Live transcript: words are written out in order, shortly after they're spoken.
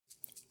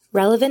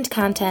Relevant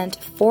content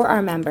for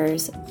our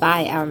members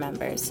by our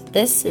members.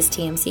 This is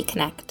TMC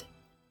Connect.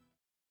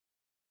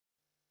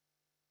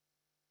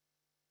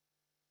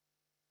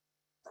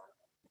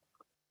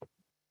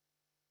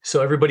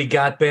 So everybody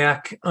got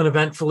back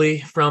uneventfully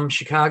from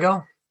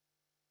Chicago?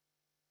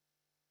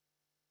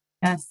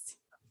 Yes.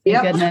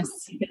 Thank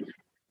goodness.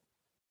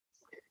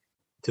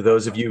 To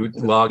those of you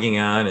logging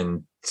on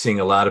and seeing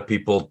a lot of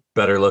people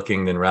better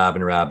looking than Rob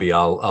and Robbie,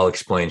 I'll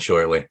explain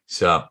shortly.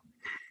 So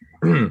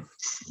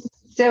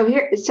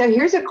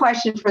here's a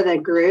question for the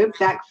group.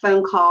 That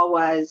phone call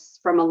was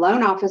from a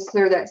loan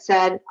officer that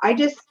said,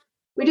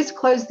 we just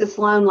closed this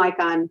loan like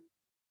on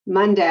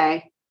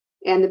Monday,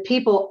 and the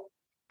people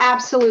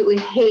absolutely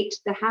hate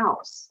the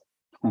house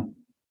and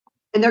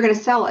they're going to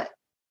sell it.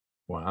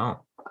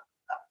 Wow.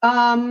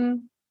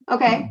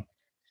 Okay.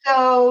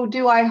 So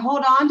do I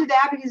hold on to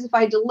that? Because if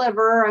I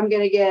deliver, I'm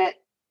going to get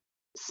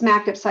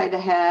smacked upside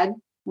the head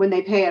when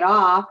they pay it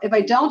off. If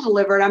I don't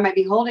deliver it, I might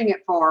be holding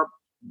it for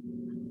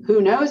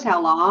who knows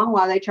how long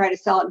while they try to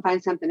sell it and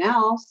find something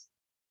else.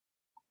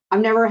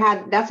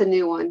 That's a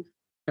new one.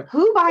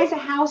 Who buys a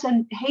house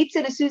and hates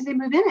it as soon as they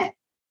move in it?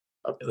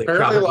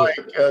 Apparently like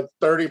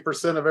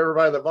 30% of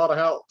everybody that bought a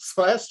house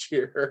last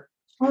year.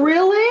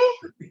 Really?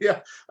 Yeah.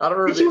 I don't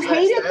know. Did you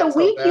hate it the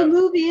week you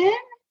move in?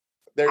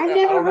 I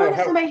never heard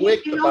of somebody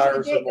hating a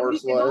house the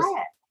week they buy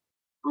it.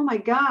 Oh my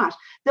gosh.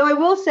 Though I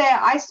will say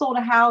I sold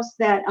a house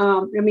that,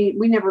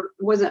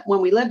 wasn't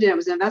when we lived in it,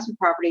 was an investment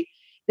property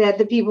that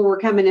the people were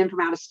coming in from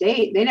out of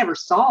state. They never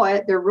saw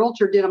it. Their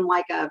realtor did them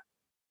like a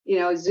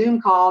Zoom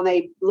call, and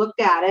they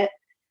looked at it.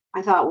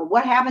 I thought, well,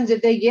 what happens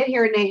if they get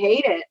here and they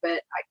hate it? But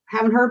I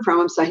haven't heard from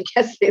them, so I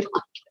guess they like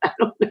it. I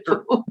don't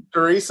know.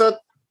 Teresa,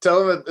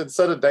 tell them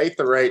instead of date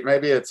the rate,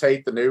 maybe it's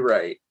hate the new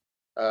rate.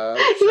 Yeah.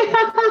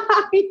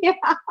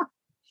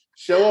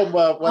 Show them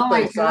what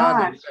they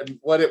signed and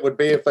what it would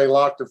be if they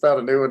locked or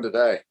found a new one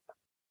today.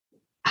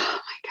 Oh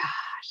my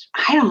gosh.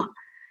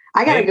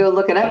 I got to go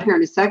look it up here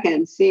in a second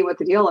and see what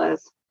the deal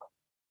is.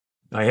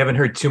 I haven't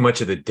heard too much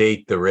of the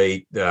date, the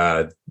rate,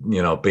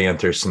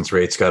 banter since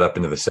rates got up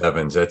into the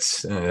sevens.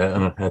 That's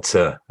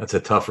a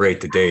tough rate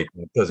to date.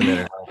 It doesn't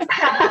matter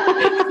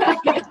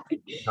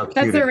how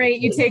That's the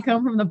rate you take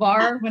home from the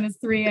bar when it's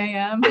 3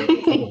 a.m.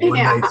 One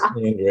night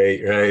stand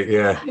rate, right?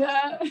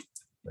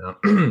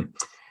 Yeah.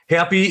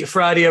 Happy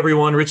Friday,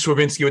 everyone. Rich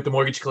Swerbinsky with the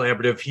Mortgage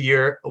Collaborative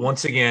here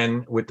once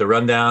again with the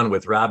rundown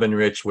with Rob and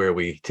Rich, where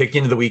we take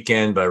into the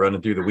weekend by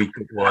running through the week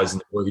that was in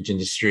the mortgage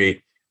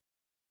industry.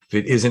 If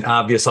it isn't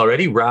obvious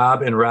already,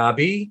 Rob and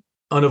Robbie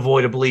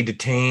unavoidably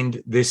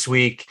detained this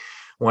week.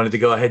 Wanted to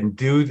go ahead and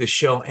do the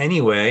show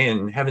anyway,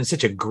 and having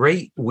such a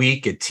great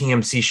week at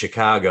TMC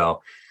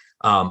Chicago.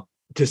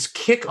 To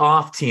kick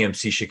off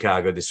TMC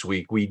Chicago this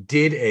week, we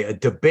did a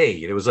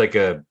debate. It was like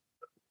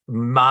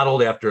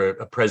modeled after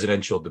a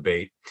presidential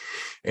debate.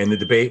 And the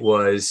debate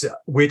was,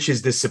 which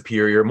is the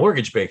superior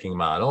mortgage banking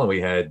model? And we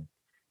had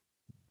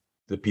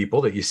the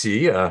people that you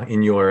see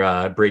in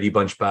your Brady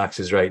Bunch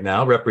boxes right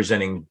now,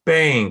 representing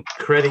bank,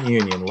 credit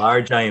union,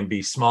 large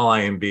IMB, small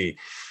IMB,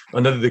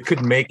 another that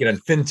couldn't make it on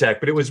fintech,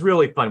 but it was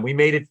really fun. We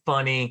made it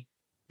funny.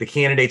 The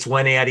candidates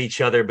went at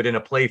each other, but in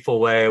a playful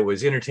way. It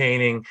was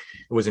entertaining.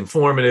 It was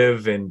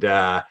informative. And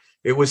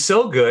it was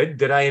so good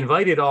that I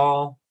invited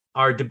all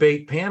our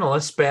debate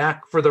panelists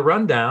back for the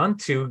rundown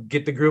to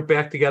get the group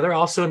back together,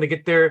 also, and to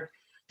get their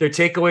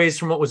takeaways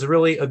from what was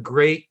really a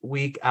great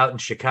week out in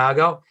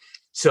Chicago.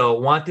 So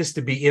want this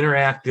to be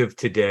interactive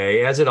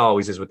today, as it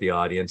always is with the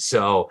audience.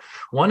 So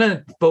want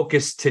to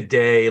focus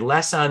today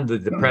less on the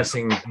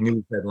depressing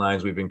news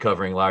headlines we've been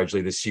covering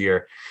largely this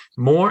year,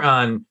 more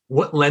on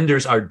what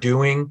lenders are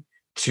doing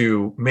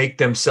to make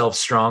themselves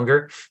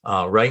stronger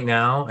right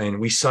now. And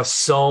we saw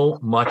so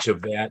much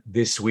of that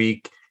this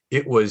week.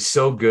 It was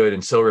so good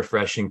and so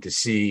refreshing to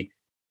see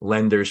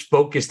lenders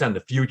focused on the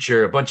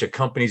future. A bunch of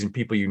companies and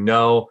people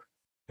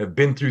have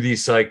been through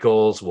these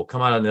cycles, will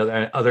come out on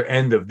the other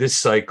end of this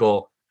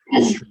cycle,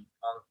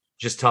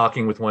 just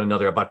talking with one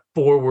another about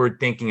forward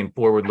thinking and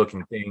forward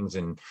looking things.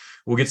 And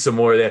we'll get some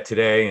more of that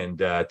today and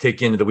take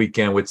you into the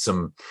weekend with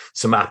some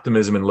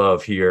optimism and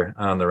love here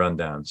on the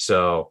rundown.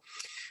 So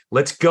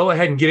let's go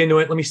ahead and get into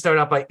it. Let me start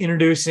out by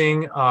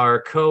introducing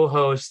our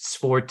co-hosts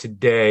for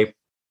today.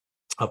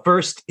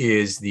 First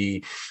is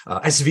the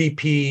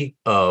SVP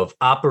of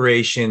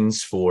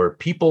Operations for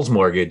People's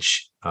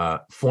Mortgage,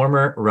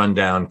 former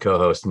Rundown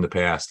co-host in the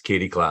past,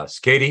 Katie Klaus.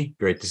 Katie,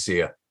 great to see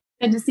you.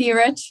 Good to see you,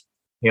 Rich.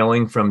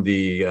 Hailing from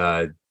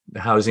the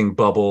housing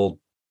bubble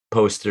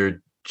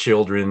poster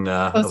children.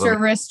 Poster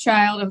risk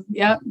child.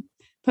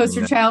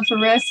 Poster child for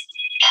risk.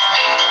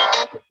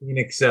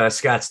 Phoenix,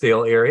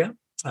 Scottsdale area.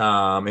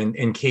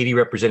 And Katie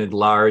represented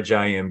large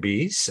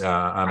IMBs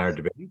on our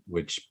debate,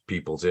 which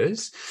People's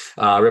is,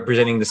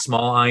 representing the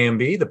small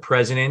IMB, the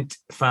president,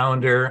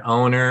 founder,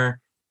 owner,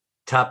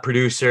 top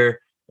producer,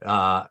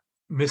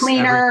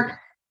 cleaner,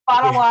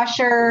 bottle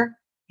washer,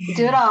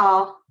 do it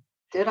all.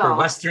 For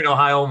Western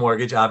Ohio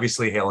Mortgage,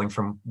 obviously hailing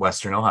from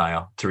Western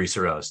Ohio,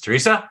 Teresa Rose.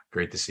 Teresa,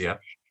 great to see you.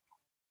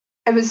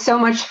 It was so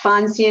much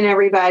fun seeing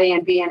everybody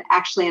and being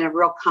actually in a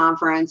real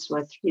conference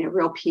with,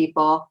 real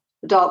people,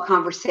 adult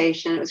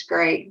conversation. It was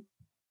great.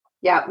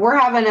 Yeah, we're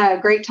having a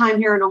great time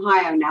here in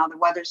Ohio now. The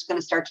weather's going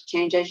to start to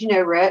change. As you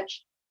know,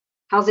 Rich,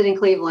 how's it in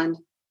Cleveland?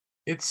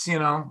 It's,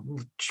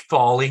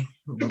 fally.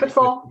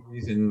 Typical.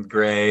 And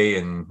gray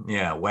and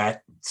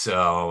wet.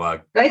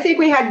 So I think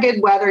we had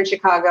good weather in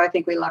Chicago. I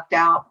think we lucked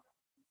out.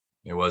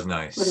 It was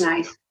nice. It was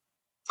nice.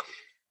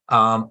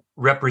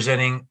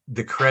 Representing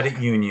the credit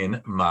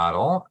union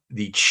model,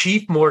 the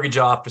chief mortgage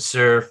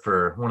officer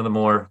for one of the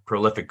more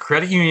prolific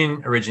credit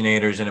union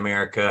originators in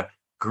America,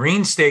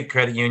 Green State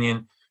Credit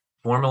Union,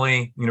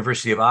 formerly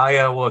University of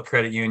Iowa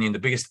Credit Union, the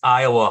biggest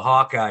Iowa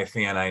Hawkeye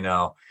fan I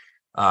know.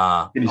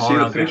 Can you see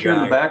the picture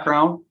in the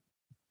background?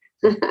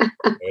 There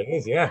it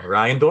is, yeah.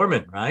 Ryan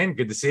Dorman. Ryan,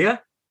 good to see you.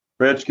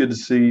 Rich, good to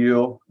see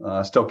you.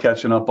 Still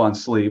catching up on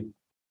sleep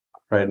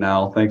right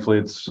now. Thankfully,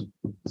 it's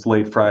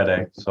late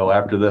Friday. So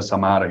after this,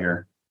 I'm out of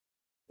here.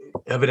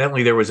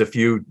 Evidently, there was a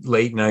few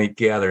late night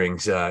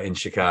gatherings in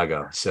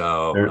Chicago.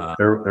 So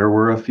there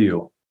were a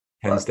few.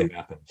 Tends to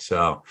happen.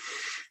 So,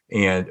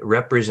 and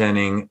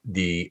representing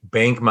the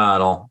bank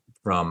model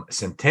from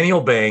Centennial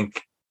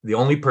Bank, the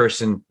only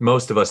person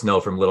most of us know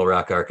from Little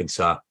Rock,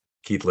 Arkansas,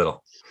 Keith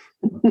Little.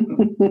 Yeah,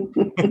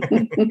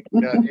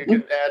 you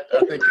can add,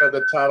 I think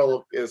the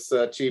title is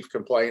Chief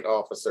Complaint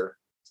Officer.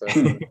 So.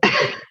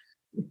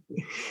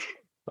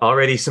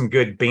 Already some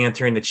good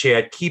banter in the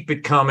chat. Keep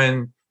it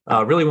coming.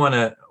 Really want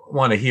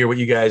to hear what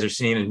you guys are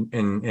seeing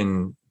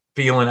and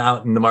feeling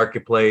out in the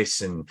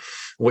marketplace and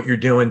what you're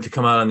doing to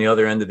come out on the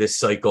other end of this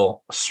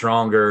cycle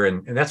stronger.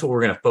 And that's what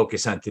we're going to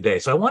focus on today.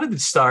 So I wanted to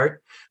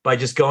start by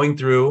just going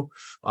through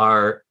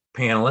our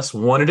panelists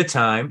one at a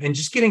time and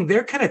just getting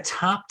their kind of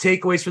top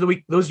takeaways for the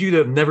week. Those of you that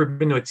have never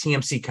been to a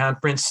TMC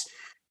conference,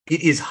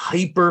 it is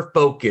hyper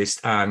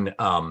focused on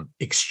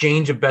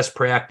exchange of best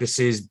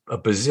practices, a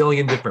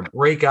bazillion different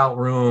breakout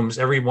rooms,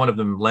 every one of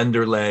them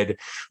lender led,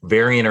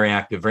 very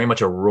interactive, very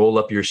much a roll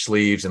up your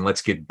sleeves and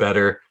let's get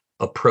better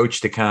approach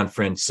to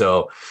conference.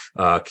 So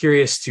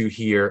curious to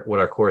hear what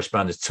our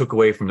correspondents took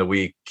away from the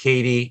week.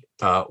 Katie,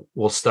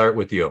 we'll start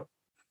with you.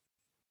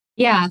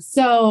 Yeah.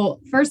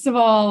 So first of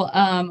all,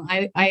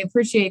 I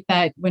appreciate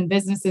that when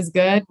business is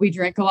good, we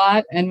drink a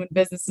lot. And when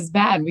business is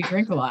bad, we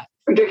drink a lot.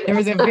 There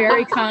was a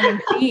very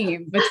common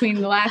theme between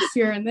the last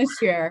year and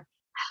this year.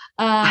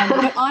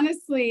 But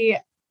honestly,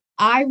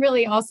 I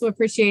really also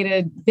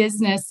appreciated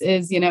business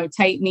is,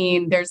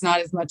 tightening. There's not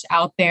as much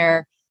out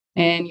there.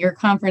 And your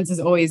conference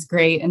is always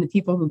great. And the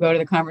people who go to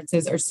the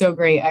conferences are so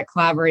great at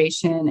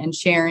collaboration and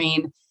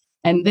sharing.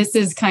 And this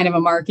is kind of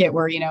a market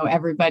where,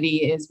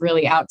 everybody is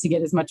really out to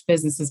get as much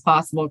business as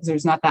possible because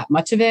there's not that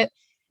much of it.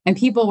 And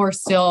people were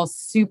still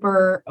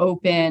super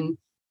open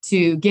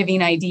to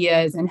giving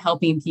ideas and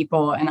helping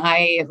people. And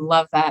I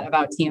love that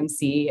about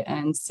TMC.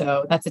 And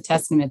so that's a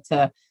testament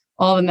to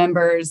all the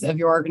members of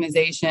your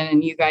organization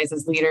and you guys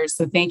as leaders.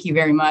 So thank you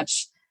very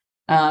much.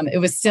 It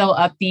was still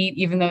upbeat,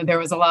 even though there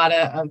was a lot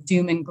of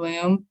doom and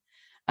gloom.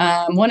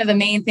 One of the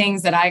main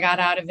things that I got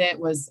out of it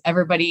was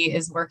everybody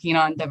is working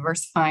on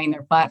diversifying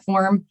their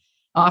platform,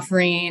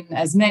 offering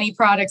as many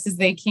products as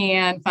they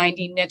can,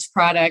 finding niche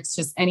products,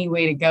 just any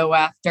way to go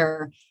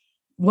after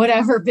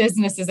whatever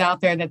business is out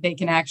there that they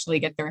can actually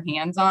get their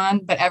hands on.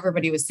 But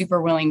everybody was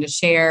super willing to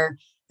share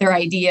their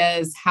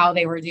ideas, how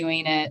they were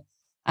doing it.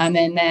 And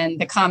then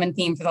the common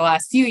theme for the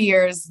last few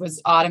years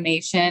was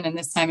automation. And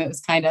this time it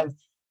was kind of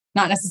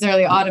not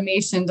necessarily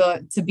automation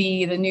to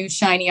be the new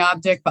shiny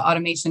object, but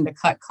automation to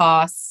cut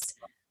costs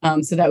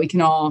so that we can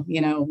all,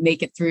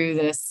 make it through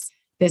this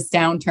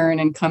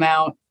downturn and come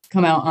out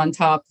on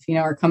top,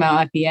 or come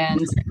out at the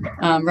end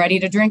ready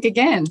to drink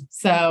again.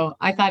 So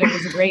I thought it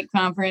was a great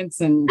conference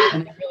and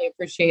I really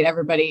appreciate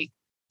everybody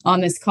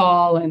on this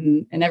call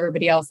and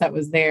everybody else that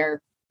was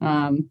there.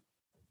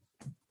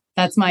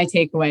 That's my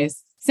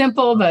takeaways.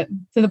 Simple, but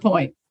to the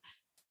point.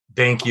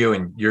 Thank you.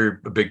 And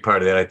you're a big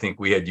part of that. I think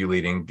we had you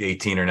leading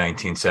 18 or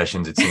 19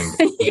 sessions, it seemed.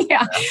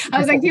 Yeah. I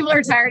was like, people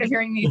are tired of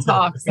hearing me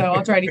talk, so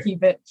I'll try to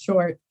keep it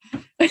short.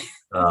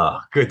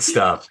 Good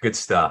stuff. Good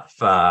stuff.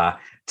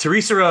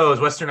 Teresa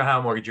Rose, Western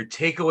Ohio Mortgage, your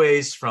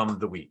takeaways from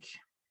the week.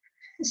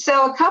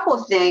 So a couple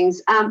of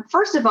things.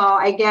 First of all,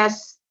 I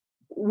guess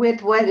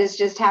with what has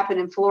just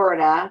happened in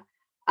Florida,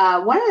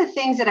 one of the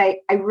things that I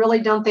really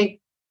don't think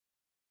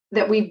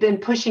that we've been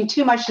pushing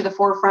too much to the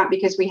forefront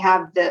because we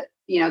have the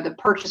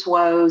purchase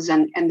woes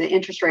and the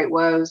interest rate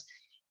woes.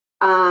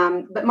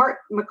 But Mark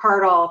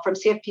McCardle from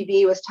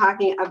CFPB was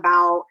talking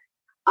about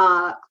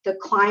the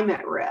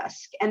climate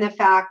risk and the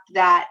fact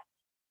that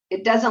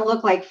it doesn't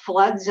look like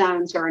flood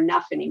zones are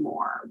enough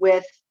anymore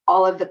with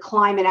all of the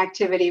climate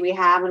activity we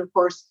have. And of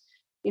course,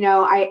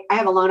 I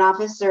have a loan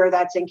officer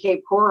that's in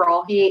Cape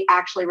Coral. He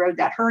actually rode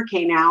that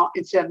hurricane out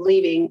instead of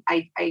leaving.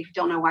 I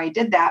don't know why he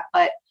did that,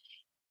 but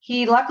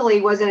he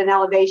luckily was at an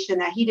elevation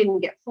that he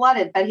didn't get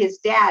flooded, but his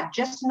dad,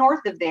 just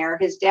north of there,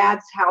 his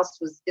dad's house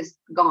is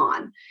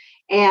gone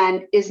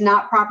and is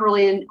not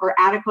properly or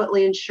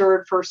adequately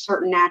insured for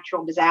certain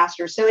natural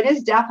disasters. So it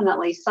is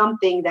definitely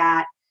something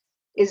that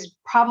is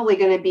probably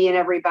going to be in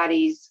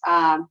everybody's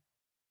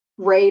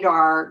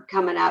radar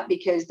coming up,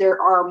 because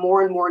there are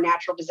more and more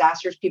natural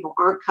disasters. People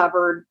aren't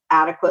covered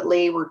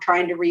adequately. We're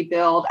trying to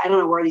rebuild. I don't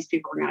know where these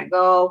people are going to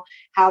go,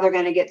 how they're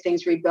going to get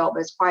things rebuilt,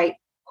 but it's quite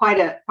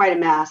a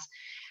mess.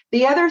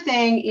 The other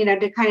thing,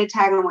 to kind of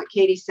tag on what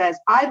Katie says,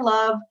 I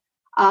love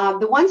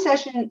the one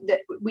session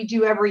that we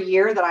do every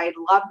year that I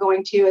love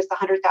going to is the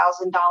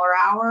 $100,000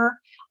 hour,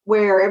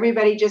 where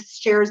everybody just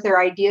shares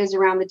their ideas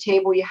around the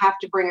table. You have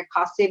to bring a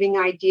cost-saving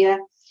idea.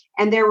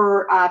 And there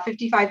were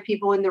 55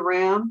 people in the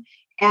room.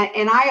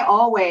 And I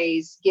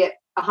always get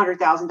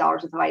 $100,000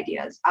 worth of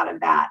ideas out of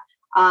that.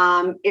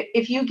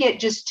 If you get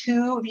just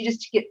two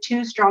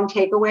strong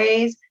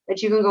takeaways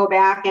that you can go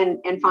back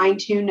and fine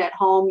tune at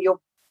home,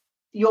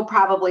 you'll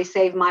probably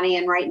save money.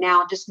 And right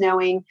now, just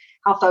knowing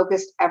how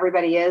focused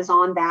everybody is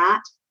on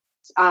that,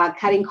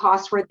 cutting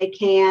costs where they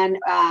can,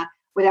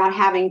 without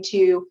having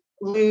to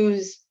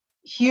lose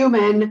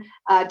human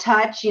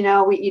touch. You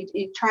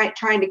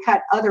trying to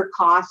cut other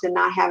costs and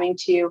not having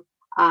to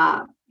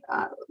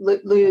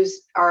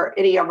lose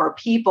any of our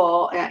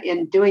people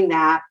in doing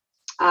that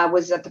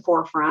was at the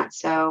forefront.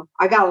 So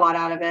I got a lot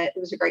out of it. It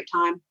was a great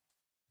time.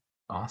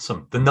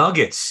 Awesome. The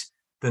nuggets.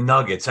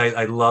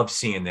 I love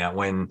seeing that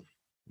when,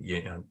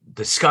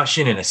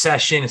 discussion in a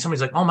session and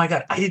somebody's like, oh my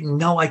God, I didn't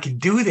know I could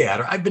do that.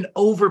 Or I've been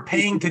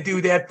overpaying to do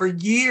that for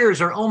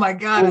years. Or, oh my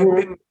God,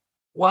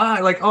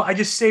 why? Like, oh, I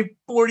just saved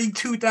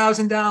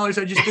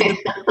 $42,000. I just did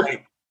the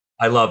right.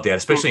 I love that,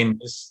 especially in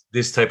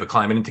this type of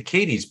climate. And to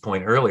Katie's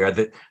point earlier,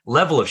 the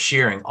level of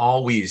sharing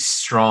always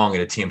strong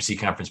at a TMC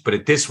conference. But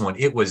at this one,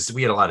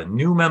 we had a lot of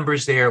new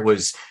members there. It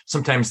was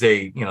sometimes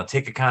they,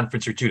 take a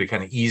conference or two to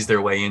kind of ease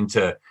their way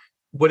into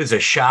what is a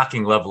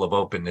shocking level of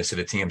openness at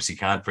a TMC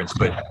conference.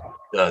 But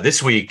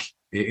this week,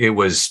 it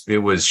was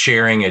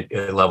sharing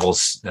at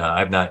levels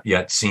I've not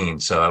yet seen,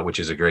 so which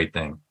is a great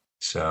thing.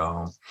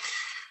 So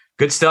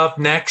good stuff.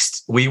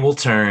 Next, we will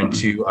turn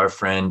to our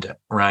friend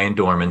Ryan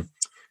Dorman,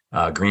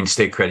 Green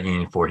State Credit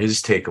Union, for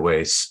his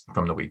takeaways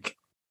from the week.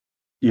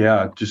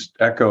 Yeah, just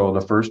echo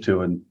the first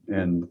two,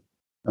 and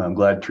I'm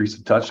glad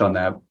Teresa touched on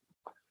that.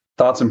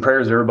 Thoughts and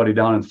prayers to everybody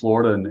down in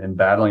Florida and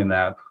battling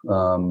that.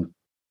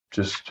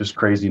 Just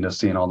craziness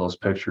seeing all those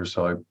pictures.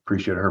 So I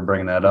appreciate her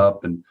bringing that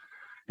up. And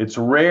it's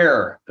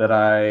rare that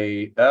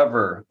I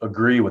ever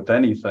agree with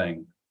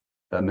anything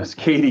that Miss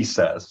Katie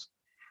says,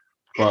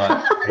 but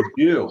I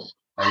do.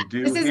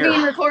 This is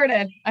being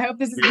recorded. I hope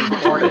this is being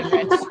recorded,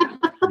 Rich.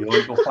 You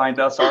always will find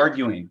us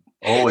arguing,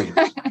 always.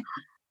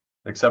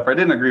 Except for I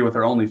didn't agree with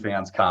her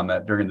OnlyFans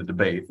comment during the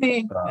debate.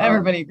 See,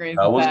 everybody agrees.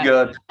 That was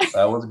good.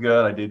 That was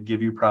good. I did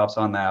give you props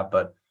on that.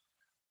 But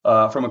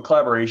from a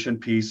collaboration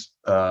piece,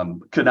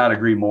 could not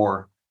agree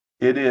more.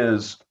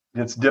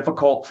 It's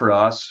difficult for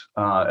us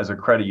as a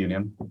credit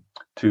union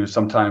to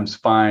sometimes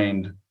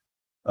find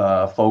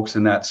folks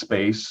in that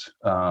space.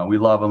 We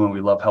love them and we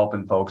love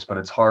helping folks, but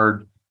it's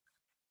hard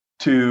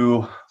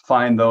to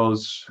find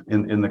those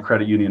in the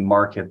credit union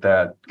market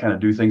that kind of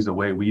do things the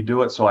way we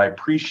do it. So I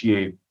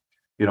appreciate,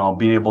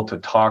 being able to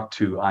talk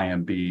to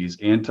IMBs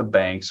and to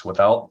banks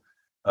without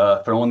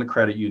throwing the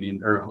credit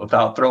union or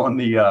without throwing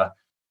the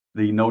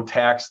no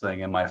tax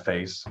thing in my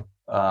face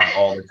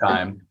all the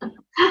time.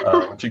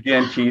 Which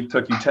again, Keith,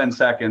 took you 10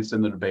 seconds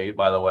in the debate,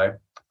 by the way.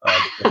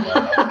 But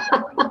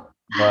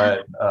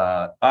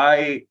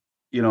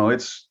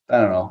it's,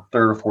 I don't know,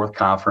 third or fourth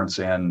conference,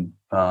 and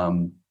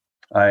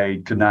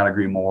I could not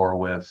agree more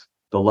with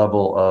the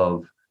level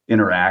of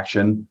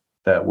interaction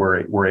that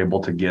we're able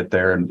to get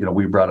there. And,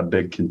 we brought a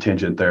big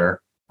contingent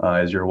there,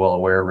 as you're well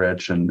aware,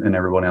 Rich, and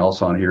everyone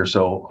else on here.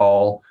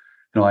 So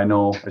I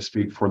know I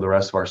speak for the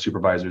rest of our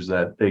supervisors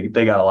that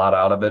they got a lot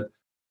out of it.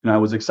 And I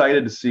was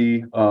excited to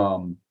see,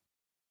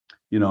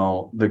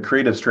 the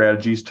creative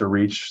strategies to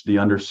reach the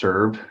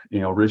underserved.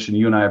 Rich and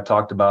you and I have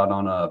talked about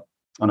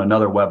on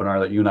another webinar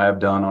that you and I have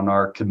done on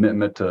our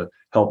commitment to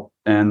help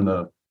end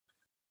the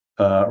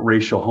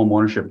racial home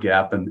ownership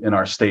gap in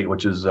our state,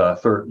 which is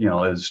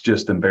is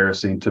just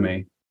embarrassing to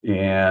me.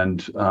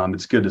 And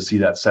it's good to see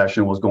that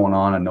session was going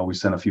on. I know we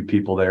sent a few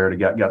people there to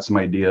got some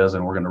ideas,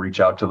 and we're going to reach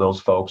out to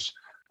those folks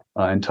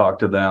and talk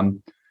to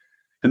them.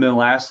 And then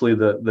lastly,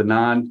 the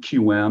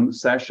non-QM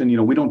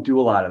session, we don't do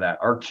a lot of that.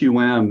 Our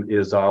QM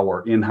is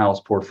our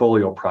in-house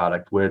portfolio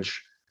product,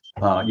 which,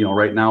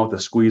 right now with the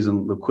squeeze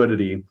in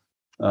liquidity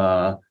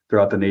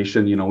throughout the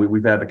nation,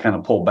 we've had to kind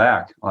of pull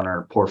back on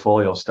our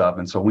portfolio stuff.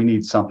 And so we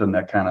need something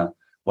that kind of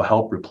will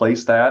help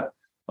replace that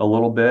a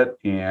little bit.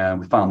 And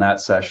we found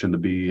that session to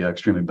be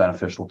extremely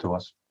beneficial to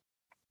us.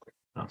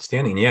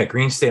 Outstanding. Yeah.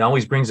 Green State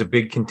always brings a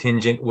big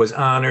contingent, was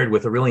honored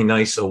with a really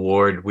nice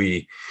award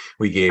we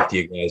gave to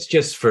you guys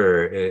just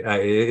for,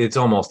 it's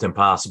almost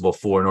impossible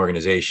for an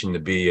organization to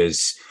be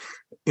as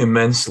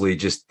immensely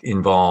just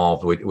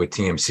involved with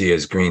TMC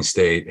as Green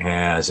State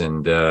has.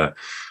 And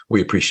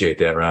we appreciate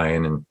that,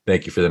 Ryan. And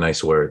thank you for the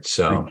nice words.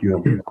 So, thank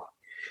you.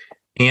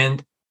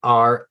 And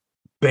our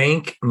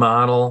bank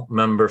model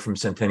member from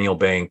Centennial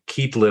Bank,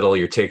 Keith Little,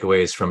 your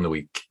takeaways from the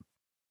week.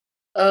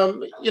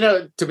 To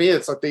me,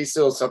 it's like they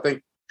still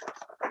something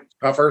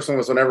My first one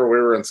was whenever we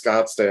were in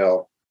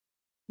Scottsdale,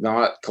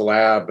 not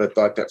collab, but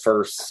like that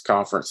first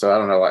conference. So I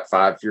don't know, like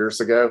 5 years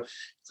ago.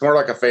 It's more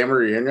like a family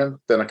reunion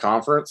than a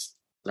conference.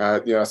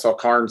 I saw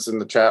Carnes in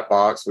the chat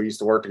box. We used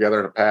to work together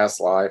in a past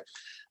life.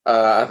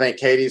 I think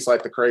Katie's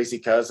like the crazy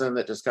cousin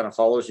that just kind of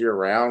follows you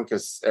around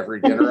because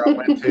every dinner I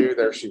went to,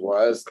 there she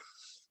was.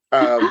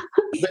 But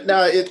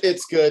no,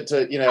 it's good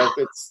to,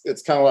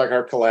 it's kind of like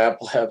our collab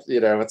lab,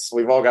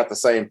 we've all got the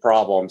same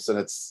problems, and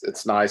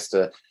it's nice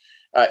to,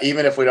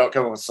 even if we don't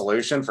come up with a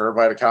solution, for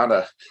everybody to kind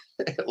of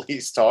at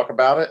least talk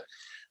about it.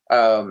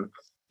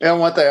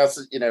 One thing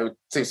else,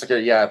 seems like,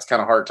 it's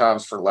kind of hard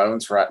times for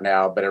loans right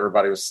now, but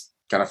everybody was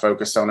kind of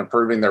focused on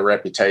improving their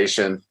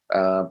reputation,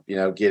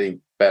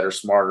 getting better,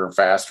 smarter, and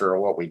faster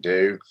at what we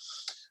do.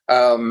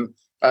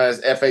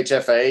 As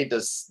FHFA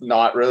does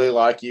not really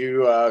like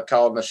you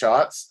calling the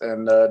shots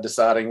and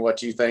deciding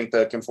what you think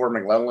the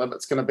conforming loan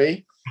limit's going to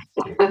be.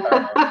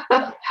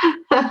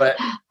 But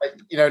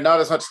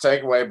not as much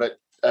takeaway, but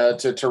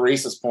to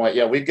Teresa's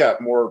point, we've got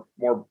more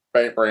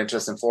bank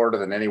branches in Florida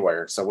than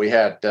anywhere. So we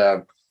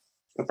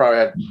probably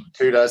had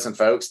 24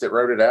 folks that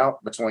wrote it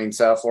out between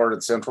South Florida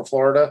and Central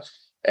Florida.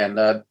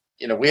 And,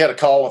 we had a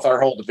call with our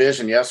whole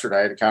division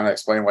yesterday to kind of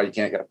explain why you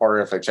can't get a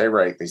par FHA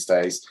rate these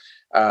days.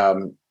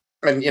 And,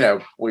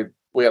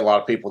 we had a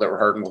lot of people that were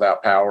hurting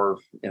without power,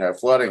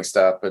 flooding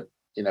stuff. But,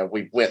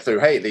 we went through,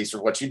 hey, these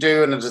are what you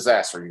do in a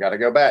disaster. You got to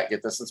go back,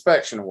 get this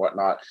inspection and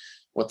whatnot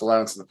with the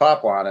loans in the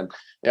pipeline. And,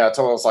 I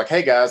told us, like,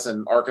 hey, guys,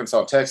 in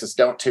Arkansas and Texas,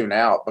 don't tune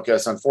out,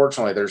 because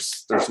unfortunately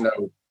there's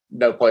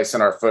no place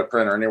in our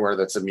footprint or anywhere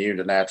that's immune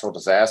to natural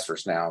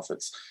disasters now. If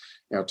it's,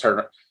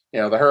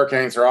 the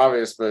hurricanes are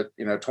obvious, but,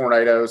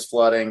 tornadoes,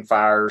 flooding,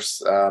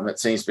 fires, it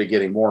seems to be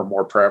getting more and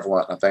more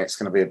prevalent. I think it's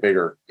going to be a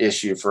bigger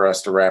issue for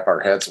us to wrap our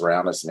heads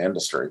around as an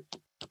industry.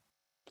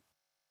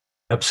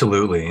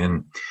 Absolutely.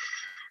 And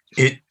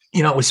it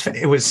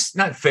was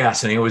not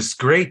fascinating. It was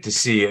great to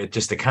see it,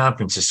 just the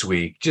conference this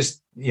week,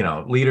 just,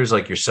 leaders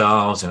like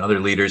yourselves and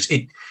other leaders.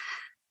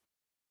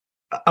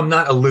 I'm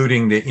not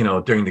alluding that,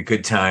 during the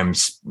good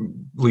times,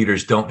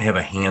 leaders don't have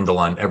a handle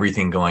on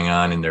everything going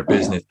on in their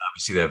business.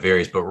 Obviously that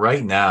varies, but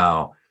right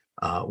now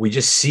we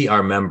just see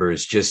our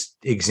members just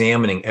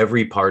examining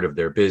every part of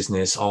their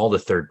business, all the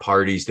third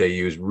parties they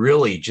use,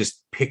 really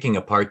just picking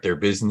apart their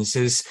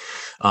businesses,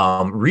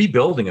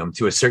 rebuilding them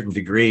to a certain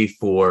degree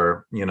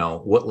for,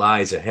 what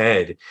lies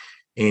ahead.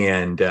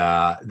 And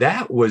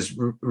that was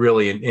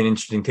really an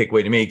interesting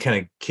takeaway to me.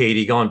 Kind of,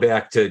 Katie, going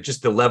back to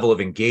just the level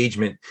of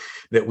engagement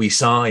that we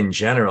saw in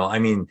general. I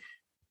mean,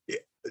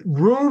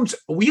 rooms,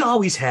 we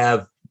always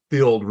have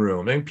filled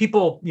room. I mean,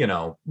 people,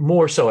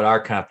 more so at our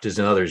conferences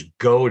than others,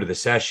 go to the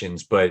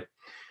sessions, but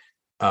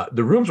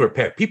the rooms were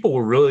packed. People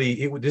were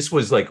really, this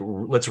was like,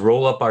 let's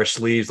roll up our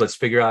sleeves. Let's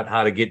figure out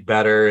how to get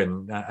better.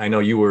 And I know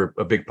you were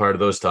a big part of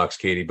those talks,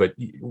 Katie, but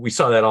we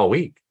saw that all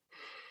week.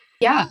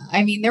 Yeah.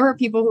 I mean, there were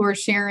people who were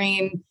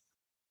sharing,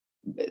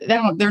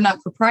 they're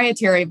not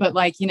proprietary, but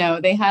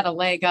they had a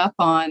leg up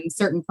on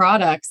certain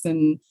products,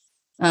 and,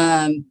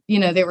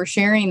 they were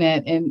sharing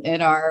it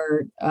at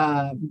our,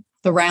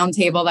 the round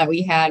table that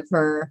we had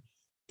for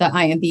the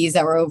IMBs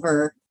that were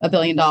over $1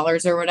 billion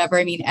or whatever.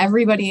 I mean,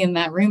 everybody in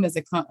that room is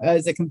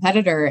a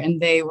competitor, and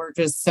they were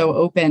just so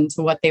open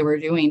to what they were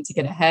doing to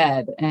get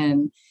ahead.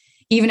 And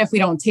even if we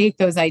don't take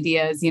those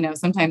ideas,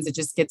 sometimes it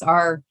just gets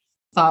our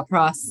thought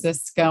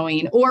process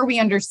going, or we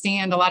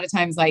understand a lot of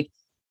times, like,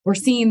 we're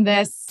seeing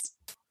this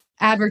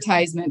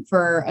advertisement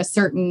for a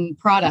certain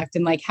product,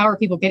 and like, how are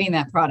people getting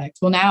that product?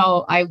 Well,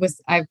 now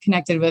I've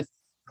connected with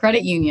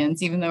credit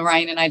unions, even though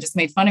Ryan and I just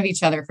made fun of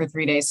each other for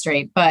 3 days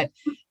straight, but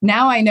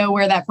now I know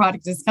where that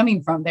product is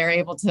coming from. They're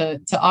able to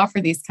offer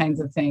these kinds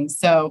of things.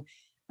 So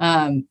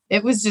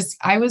it was just,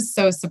 I was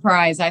so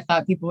surprised. I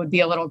thought people would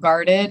be a little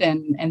guarded,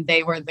 and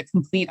they were the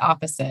complete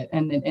opposite.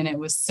 And it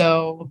was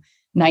so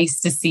nice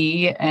to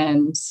see.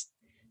 And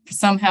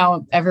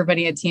somehow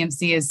everybody at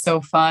TMC is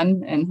so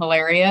fun and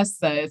hilarious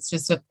that it's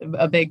just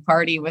a big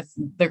party with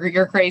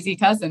your crazy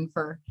cousin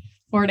for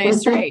 4 days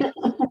straight.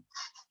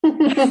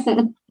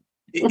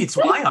 It's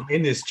why I'm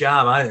in this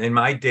job. In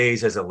my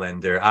days as a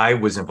lender, I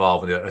was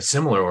involved with a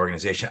similar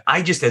organization.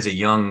 I just, as a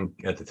young,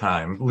 at the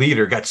time,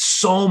 leader, got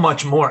so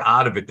much more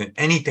out of it than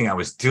anything I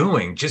was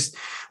doing. Just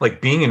like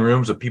being in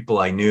rooms with people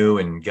I knew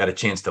and got a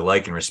chance to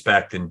like and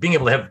respect, and being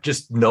able to have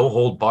just no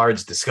hold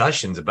barred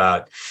discussions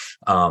about,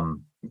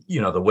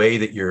 the way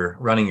that you're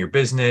running your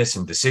business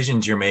and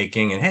decisions you're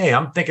making. And, hey,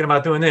 I'm thinking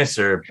about doing this,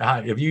 or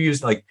have you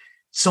used, like,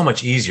 so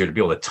much easier to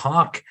be able to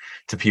talk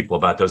to people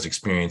about those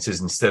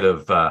experiences instead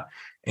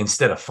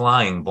of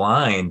flying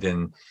blind.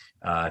 And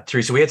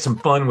Teresa, we had some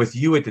fun with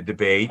you at the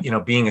debate,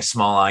 being a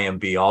small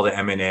IMB, all the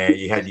M&A,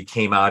 you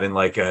came out in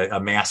like a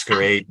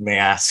masquerade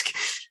mask.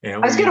 I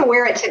was going to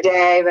wear it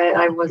today, but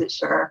I wasn't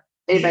sure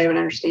anybody would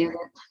understand it.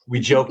 We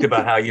joked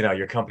about how,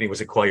 your company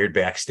was acquired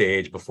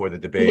backstage before the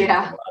debate.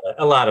 Yeah.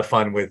 A lot of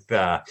fun with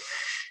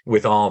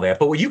all that.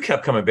 But what you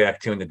kept coming back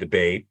to in the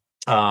debate,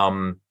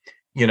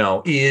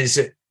 is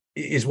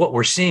is what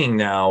we're seeing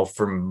now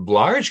from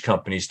large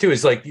companies too.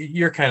 Is like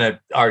your kind of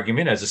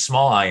argument as a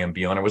small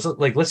IMB owner was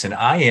like, listen,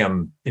 I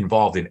am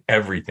involved in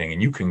everything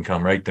and you can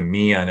come right to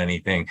me on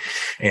anything.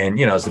 And,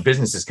 as the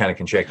business is kind of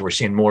contracted, we're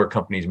seeing more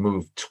companies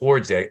move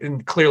towards that.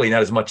 And clearly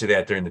not as much of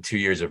that during the 2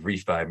 years of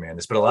refi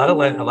madness, but a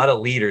lot of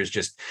leaders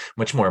just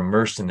much more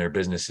immersed in their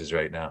businesses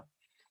right now.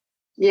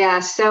 Yeah.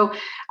 So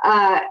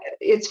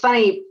it's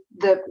funny,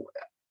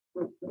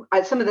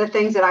 some of the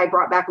things that I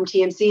brought back from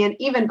TMC and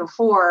even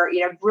before,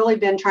 I've really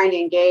been trying to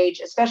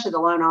engage, especially the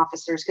loan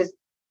officers, because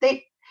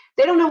they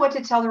don't know what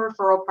to tell the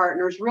referral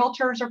partners.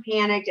 Realtors are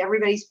panicked.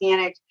 Everybody's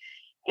panicked.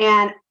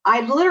 And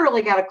I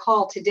literally got a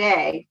call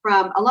today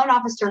from a loan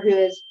officer who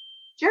is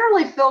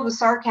generally filled with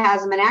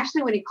sarcasm. And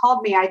actually, when he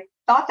called me, I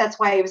thought that's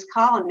why he was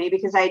calling me,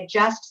 because I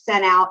just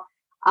sent out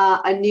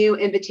a new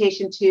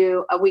invitation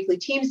to a weekly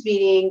Teams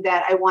meeting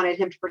that I wanted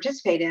him to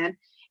participate in.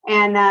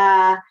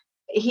 And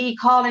he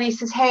called and he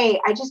says, hey,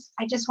 I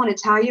just want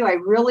to tell you, I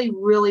really,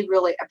 really,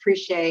 really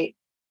appreciate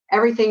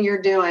everything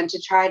you're doing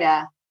to try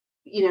to,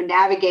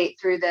 navigate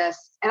through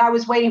this. And I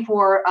was waiting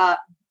for, and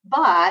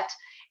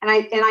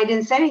I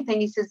didn't say anything.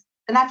 He says,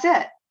 and that's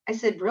it. I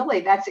said, really,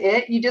 that's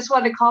it? You just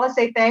wanted to call to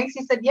say thanks?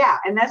 He said, yeah.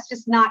 And that's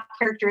just not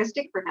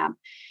characteristic for him.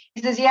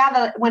 He says,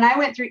 yeah, when I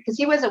went through, because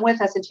he wasn't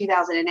with us in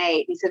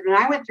 2008. He said, when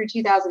I went through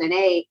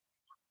 2008,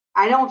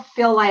 I don't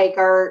feel like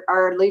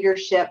our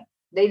leadership,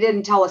 they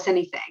didn't tell us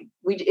anything.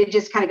 It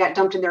just kind of got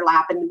dumped in their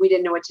lap and we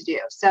didn't know what to do.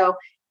 So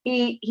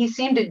he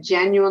seemed to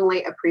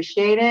genuinely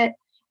appreciate it.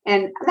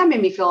 And that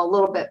made me feel a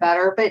little bit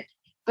better.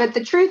 But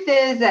the truth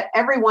is that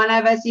every one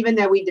of us, even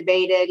though we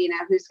debated,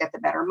 who's got the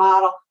better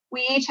model,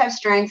 we each have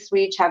strengths,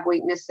 we each have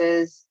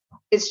weaknesses.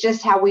 It's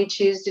just how we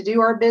choose to do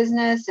our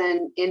business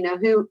and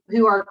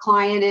who our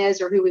client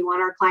is or who we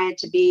want our client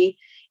to be.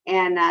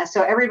 And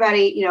so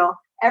everybody,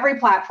 every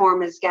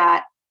platform has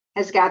got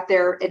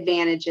their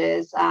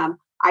advantages.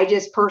 I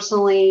just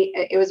personally,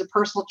 it was a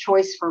personal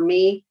choice for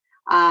me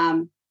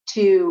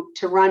to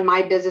run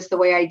my business the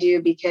way I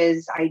do,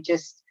 because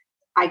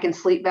I can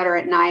sleep better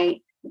at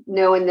night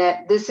knowing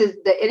that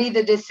any of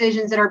the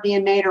decisions that are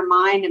being made are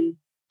mine and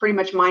pretty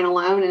much mine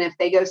alone. And if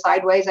they go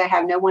sideways, I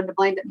have no one to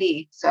blame but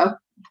me. So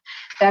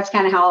that's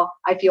kind of how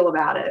I feel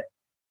about it.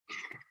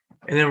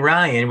 And then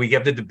Ryan, we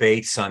got the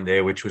debate Sunday,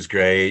 which was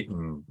great.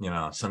 And,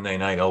 Sunday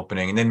night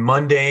opening. And then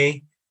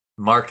Monday,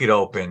 market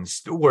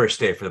opens, the worst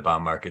day for the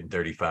bond market in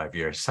 35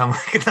 years. So I'm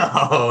like,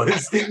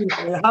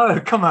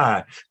 no, come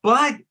on.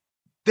 But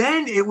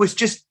then it was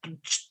just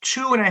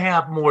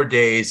 2.5 more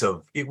days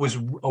it was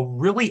a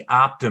really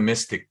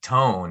optimistic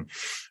tone,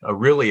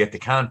 really at the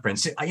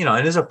conference. And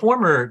as a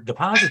former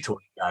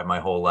depository guy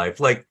my whole life,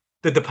 like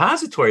the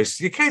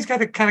depositories, you guys got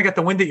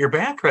the wind at your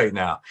back right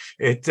now.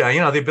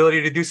 The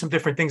ability to do some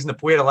different things.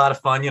 We had a lot of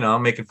fun,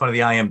 making fun of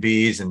the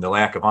IMBs and the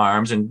lack of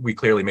arms. And we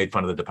clearly made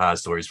fun of the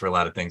depositories for a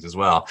lot of things as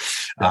well.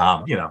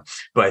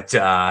 But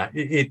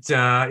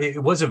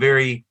it was a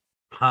very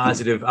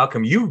positive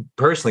outcome. You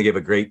personally gave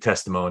a great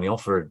testimonial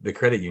for the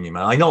credit union.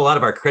 I know a lot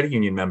of our credit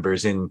union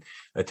members in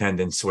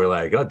attendance were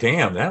like, oh,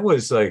 damn, that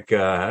was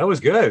that was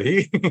good.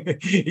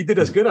 He did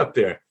us good up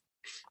there.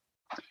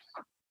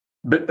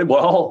 But,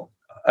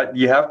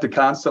 you have to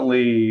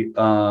constantly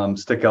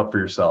stick up for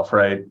yourself,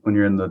 right? When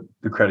you're in the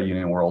credit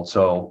union world.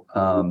 So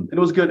it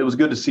was good. It was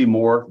good to see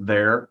more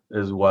there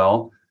as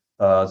well.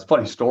 It's a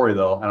funny story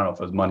though. I don't know if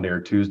it was Monday or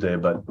Tuesday,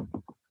 but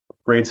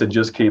rates had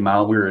just came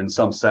out. We were in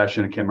some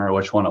session. I can't remember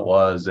which one it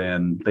was.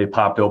 And they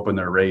popped open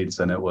their rates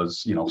and it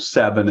was,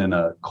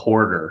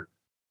 7.25.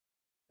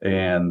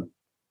 And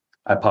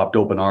I popped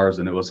open ours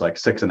and it was like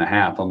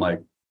 6.5. I'm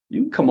like,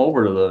 you can come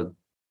over to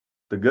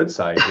the good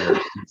side here.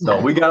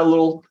 So we got a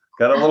little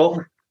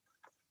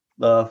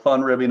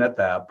fun ribbing at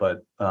that,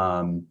 but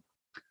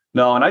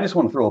no. And I just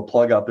want to throw a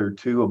plug out there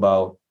too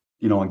about,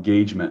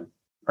 engagement,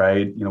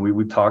 right?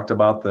 We talked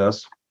about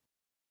this.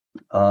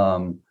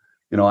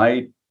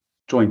 I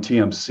joined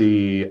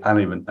TMC. I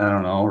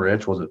don't know,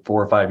 Rich, was it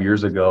 4 or 5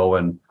 years ago?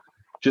 And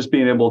just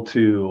being able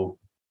to,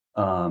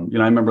 I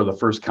remember the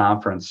first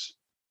conference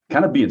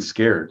kind of being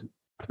scared,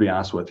 to be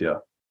honest with you.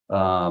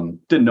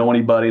 Didn't know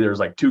anybody. There's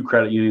like 2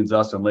 credit unions,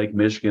 us in Lake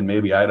Michigan,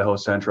 maybe Idaho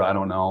Central, I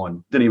don't know,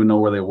 and didn't even know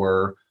where they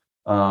were.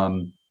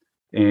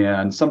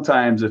 And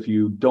sometimes if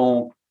you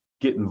don't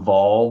get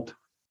involved,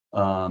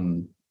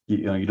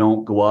 you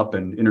don't go up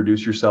and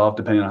introduce yourself,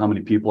 depending on how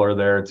many people are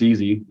there. It's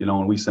easy,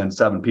 when we send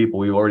 7 people,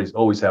 we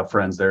always have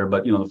friends there.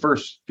 But the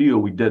first few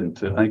we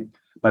didn't. I think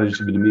it might have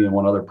just been me and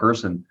one other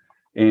person,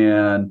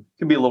 and it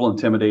can be a little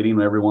intimidating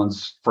when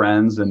everyone's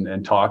friends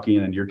and talking,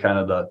 and you're kind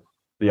of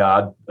the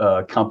odd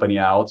company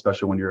out,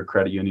 especially when you're a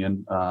credit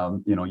union,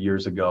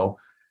 years ago.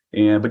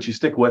 But you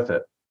stick with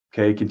it.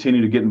 Okay,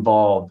 continue to get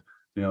involved.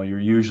 You're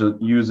usually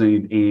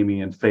using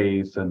Amy and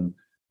Faith and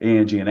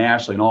Angie and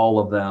Ashley and all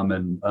of them,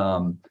 and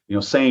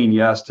saying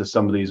yes to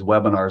some of these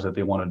webinars that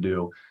they want to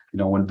do.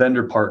 When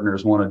vendor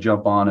partners want to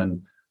jump on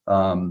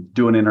and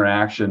do an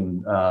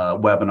interaction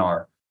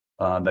webinar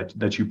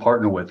that you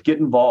partner with, get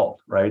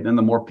involved, right? And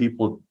the more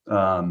people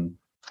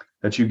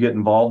that you get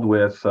involved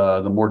with,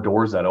 the more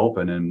doors that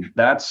open. And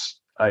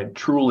that's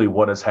truly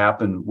what has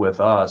happened with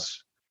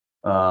us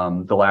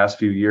the last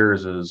few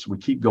years is we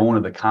keep going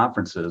to the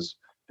conferences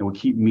and we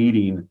keep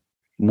meeting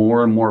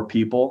more and more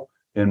people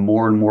and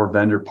more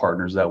vendor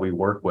partners that we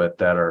work with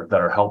that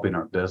are helping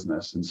our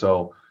business. And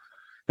so,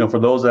 for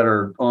those that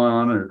are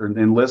on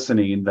and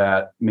listening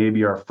that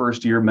maybe are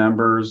first year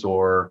members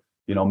or,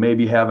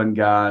 maybe haven't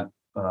got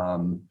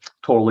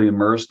totally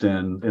immersed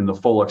in the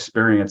full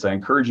experience, I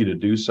encourage you to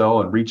do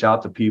so and reach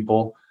out to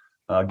people,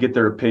 get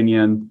their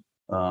opinion,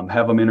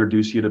 have them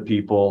introduce you to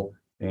people.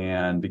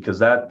 And because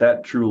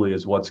that truly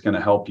is what's going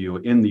to help you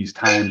in these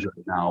times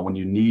right now when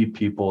you need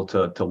people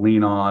to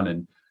lean on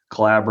and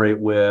collaborate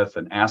with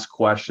and ask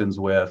questions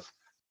with.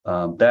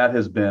 That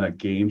has been a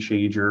game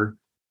changer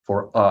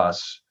for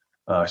us,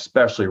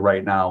 especially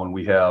right now when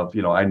we have,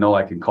 I know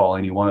I can call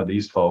any one of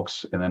these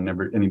folks and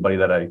then anybody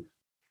that I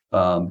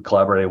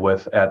collaborated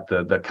with at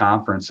the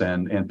conference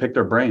and pick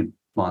their brain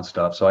on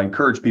stuff. So I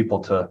encourage people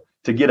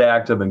to get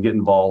active and get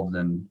involved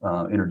and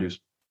introduce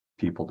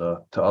people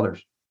to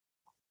others.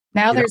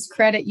 Now there's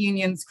credit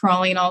unions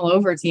crawling all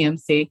over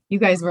TMC. You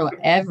guys were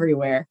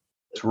everywhere.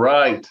 That's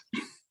right.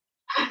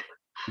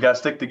 You got to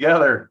stick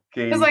together,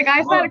 Katie. Because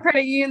I thought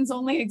credit unions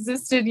only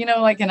existed, in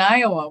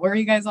Iowa. Where are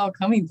you guys all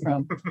coming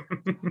from?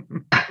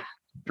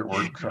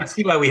 I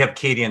see why we have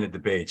Katie in the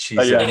debate. She's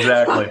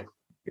exactly.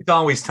 It's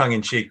always tongue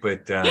in cheek,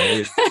 but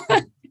it's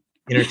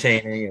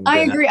entertaining. And I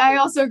agree. I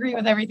also agree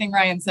with everything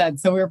Ryan said.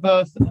 So we're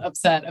both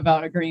upset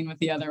about agreeing with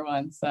the other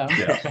one. So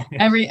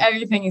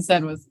everything he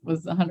said was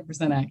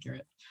 100%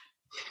 accurate.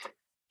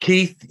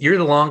 Keith, you're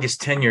the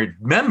longest tenured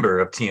member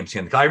of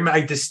TMC.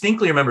 I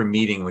distinctly remember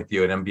meeting with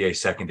you at MBA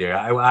Secondary.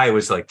 I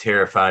was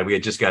terrified. We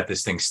had just got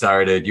this thing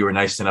started. You were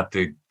nice enough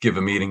to give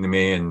a meeting to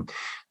me and,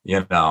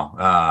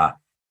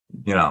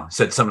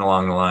 said something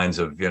along the lines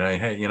of,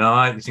 hey,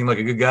 you seem like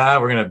a good guy.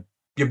 We're going to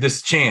give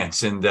this a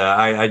chance. And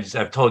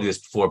I've told you this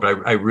before,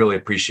 but I really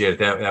appreciate it.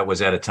 That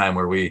was at a time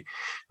where we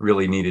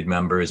really needed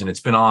members. And it's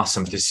been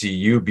awesome to see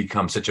you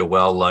become such a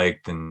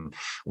well-liked and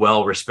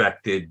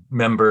well-respected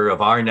member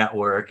of our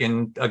network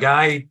and a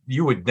guy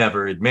you would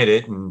never admit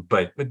it.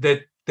 But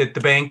that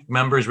the bank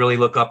members really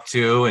look up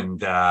to.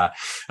 And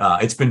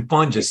it's been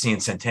fun just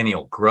seeing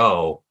Centennial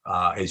grow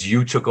as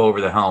you took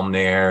over the helm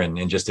there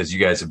and just as you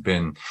guys have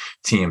been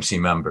TMC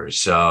members.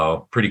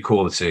 So pretty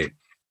cool to see.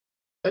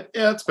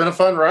 Yeah, it's been a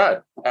fun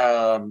ride.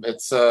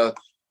 TMC's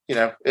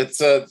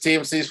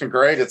been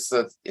great.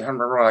 I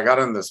remember when I got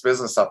into this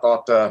business, I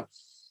thought,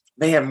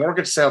 man,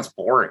 mortgage sounds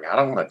boring. I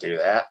don't want to do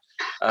that.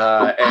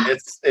 And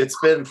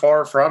it's been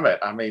far from it.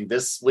 I mean,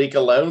 this week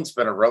alone's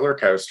been a roller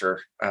coaster.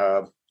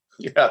 I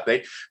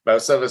think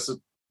most of us have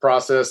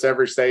processed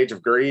every stage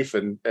of grief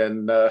and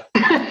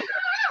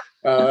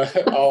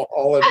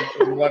all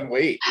in 1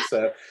 week.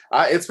 So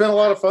it's been a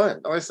lot of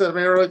fun. Like I said, it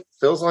really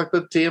feels like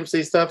the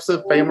TMC stuff's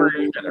a family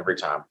reunion every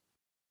time.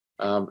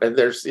 And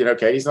there's,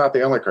 Katie's not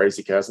the only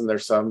crazy cousin.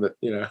 There's some that,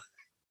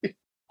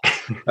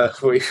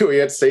 we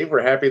had Steve.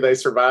 We're happy they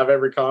survive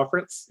every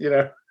conference, You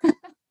get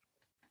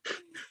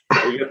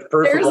the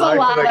proof There's of life a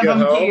lot when they of get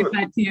them, home. Keith,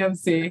 at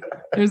TMC.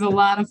 There's a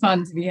lot of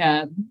fun to be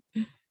had.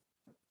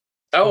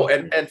 Oh,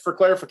 and for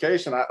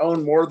clarification, I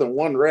own more than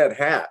one red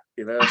hat.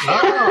 Who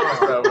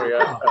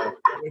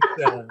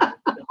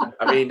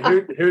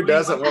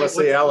doesn't want to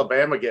see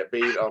Alabama get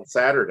beat on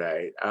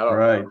Saturday? I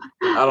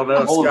don't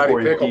know if Scotty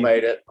Pickle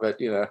made it, but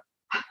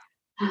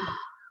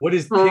What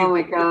is? Oh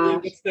my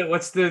gosh!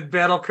 What's the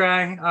battle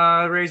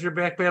cry?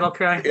 Razorback battle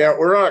cry? Yeah,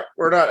 we're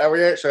not.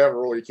 We actually have a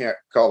rule: you can't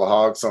call the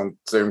Hogs on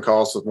Zoom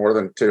calls with more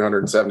than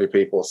 270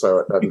 people. So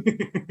it doesn't.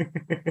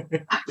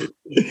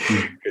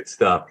 Good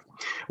stuff.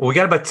 Well, we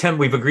got about 10.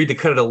 We've agreed to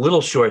cut it a little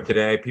short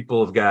today.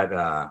 People have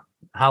got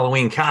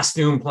Halloween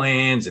costume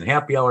plans and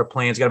happy hour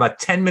plans. Got about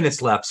 10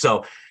 minutes left.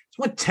 So it's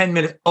one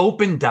 10-minute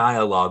open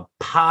dialogue,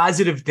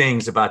 positive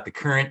things about the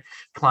current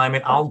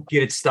climate. I'll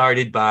get it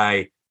started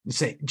by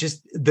saying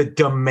just the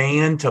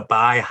demand to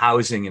buy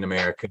housing in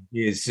America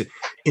is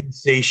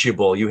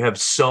insatiable. You have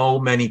so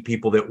many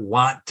people that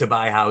want to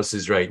buy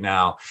houses right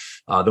now.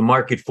 The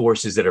market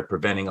forces that are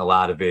preventing a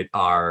lot of it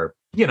are,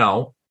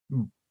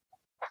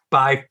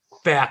 by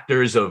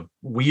factors of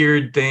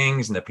weird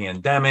things and the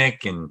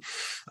pandemic. And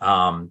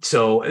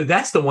so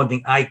that's the one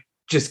thing I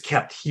just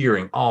kept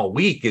hearing all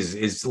week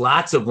is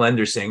lots of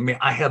lenders saying, man,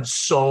 I have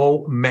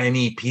so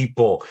many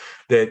people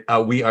that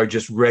we are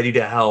just ready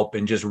to help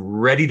and just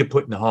ready to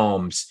put in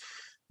homes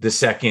the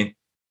second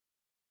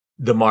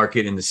the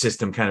market and the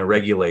system kind of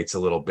regulates a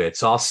little bit.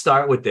 So I'll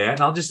start with that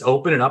and I'll just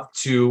open it up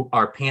to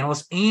our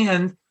panelists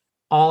and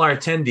all our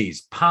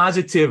attendees.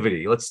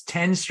 Positivity. Let's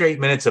 10 straight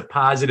minutes of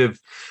positive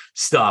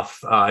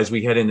stuff as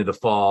we head into the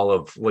fall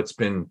of what's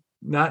been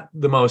not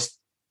the most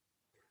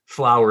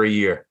flowery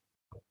year.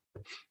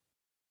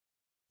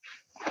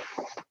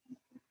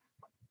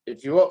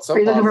 If you want some, are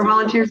you looking for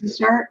volunteers to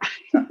start?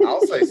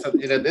 I'll say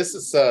something. This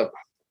is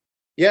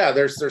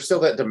there's still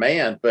that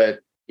demand,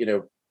 but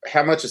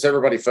how much is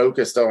everybody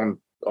focused on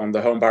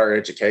the home buyer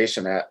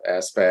education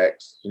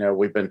aspect?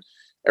 We've been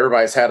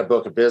everybody's had a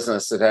book of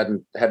business that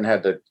hadn't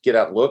had to get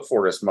out and look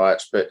for it as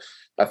much. But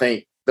I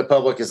think the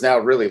public is now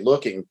really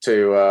looking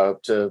to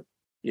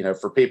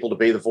for people to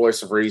be the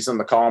voice of reason,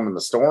 the calm in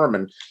the storm,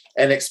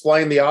 and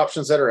explain the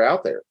options that are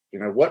out there.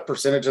 What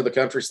percentage of the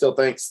country still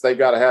thinks they've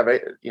got to have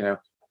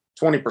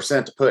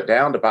 20% to put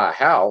down to buy a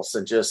house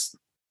and just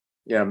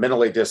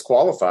mentally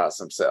disqualifies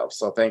themselves.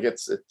 So I think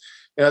it's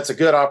a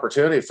good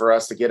opportunity for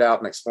us to get out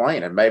and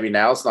explain. And maybe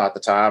now's not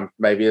the time.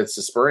 Maybe it's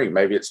the spring.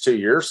 Maybe it's 2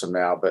 years from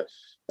now. But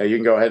you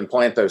can go ahead and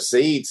plant those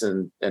seeds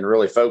and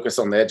really focus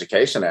on the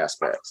education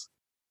aspects.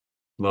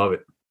 Love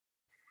it.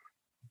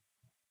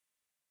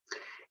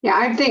 Yeah,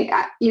 I think,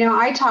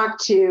 I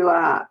talked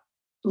to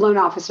loan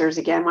officers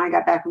again when I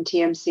got back from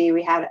TMC.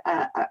 We had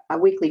a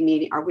weekly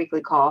meeting, our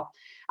weekly call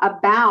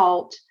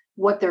about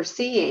what they're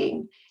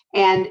seeing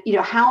and,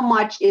 how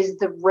much is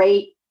the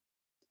rate,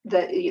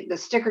 the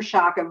sticker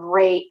shock of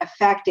rate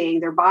affecting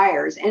their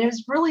buyers. And it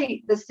was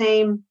really the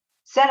same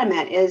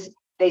sentiment is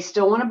they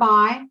still want to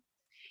buy.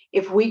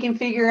 If we can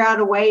figure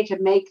out a way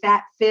to make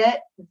that fit,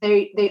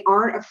 they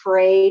aren't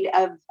afraid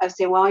of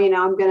saying, well, I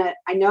know I'm going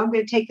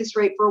to take this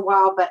rate for a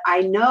while, but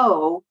I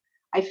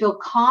feel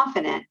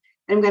confident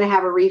that I'm going to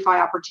have a refi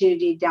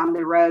opportunity down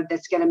the road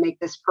that's going to make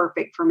this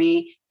perfect for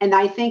me. And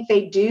I think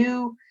they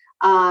do.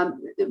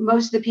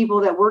 Most of the people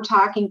that we're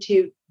talking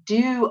to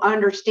do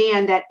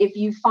understand that if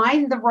you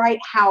find the right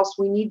house,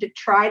 we need to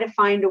try to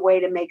find a way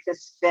to make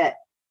this fit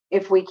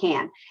if we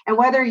can. And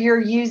whether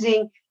you're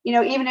using,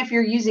 even if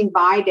you're using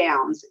buy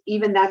downs,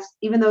 even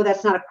though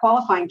that's not a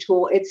qualifying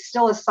tool, it's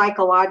still a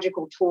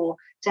psychological tool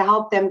to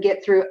help them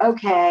get through.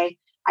 Okay,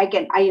 I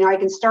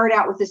can start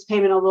out with this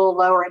payment a little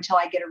lower until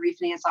I get a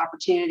refinance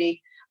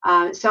opportunity.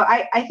 So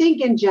I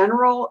think in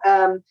general,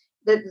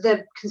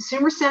 the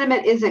consumer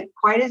sentiment isn't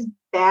quite as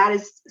bad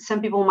as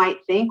some people might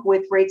think,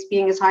 with rates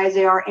being as high as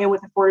they are and with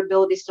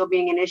affordability still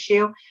being an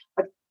issue.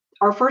 But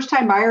our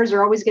first-time buyers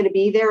are always going to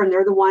be there, and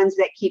they're the ones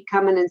that keep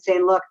coming and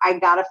saying, look,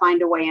 I've got to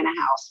find a way in a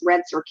house.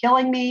 Rents are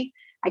killing me.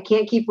 I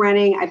can't keep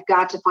renting. I've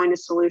got to find a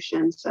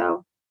solution.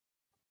 So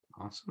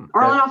awesome.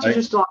 Our loan officers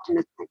are still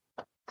optimistic.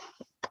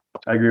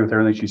 I agree with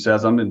everything she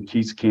says. I'm in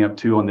Keith's camp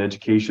too on the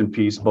education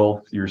piece,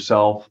 both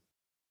yourself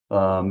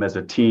as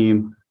a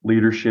team,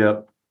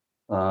 leadership,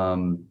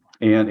 and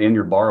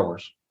your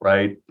borrowers,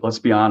 right? Let's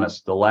be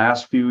honest. The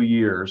last few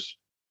years,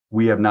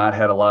 we have not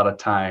had a lot of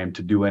time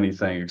to do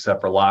anything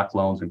except for lock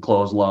loans and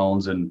close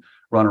loans and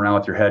run around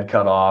with your head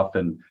cut off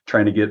and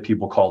trying to get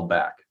people called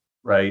back,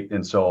 right?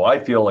 And so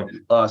I feel like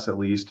us, at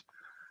least,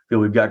 feel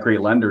we've got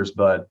great lenders,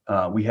 but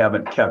we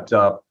haven't kept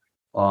up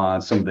on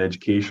some of the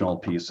educational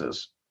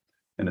pieces.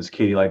 And as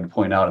Katie liked to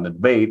point out in the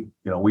debate,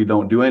 we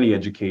don't do any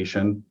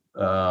education,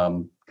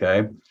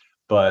 okay?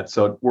 But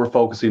so we're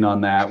focusing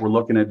on that. We're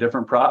looking at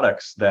different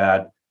products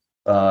that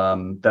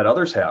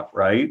others have,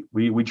 right?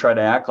 We try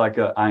to act like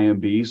a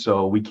IMB,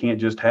 so we can't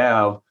just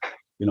have,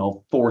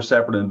 4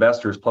 separate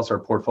investors plus our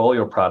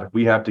portfolio product.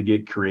 We have to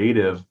get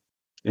creative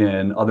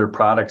in other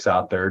products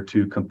out there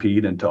to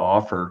compete and to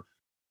offer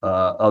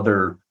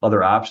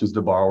other options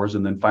to borrowers.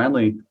 And then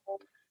finally,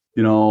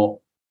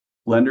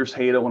 lenders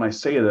hate it when I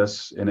say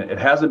this, and it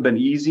hasn't been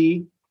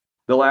easy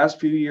the last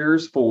few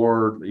years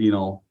for,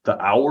 the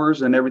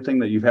hours and everything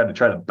that you've had to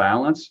try to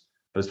balance.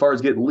 But as far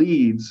as getting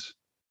leads,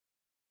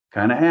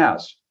 kind of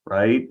has,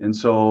 right? And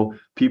so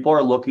people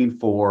are looking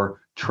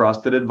for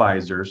trusted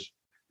advisors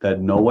that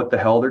know what the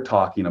hell they're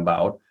talking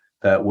about,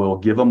 that will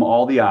give them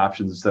all the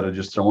options instead of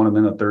just throwing them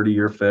in a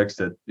 30-year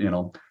fixed at,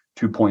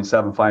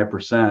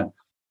 2.75%.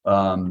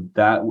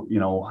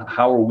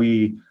 How are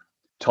we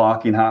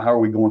talking? How are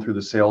we going through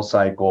the sales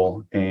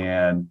cycle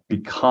and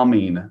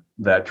becoming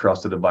that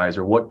trusted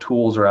advisor? What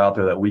tools are out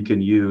there that we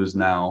can use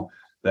now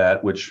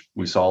which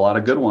we saw a lot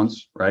of good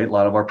ones, right? A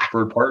lot of our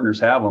preferred partners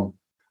have them.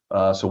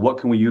 So what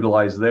can we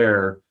utilize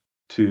there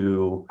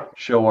to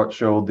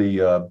show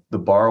the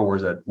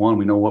borrowers that, one,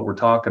 we know what we're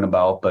talking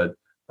about, but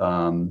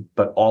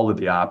all of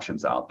the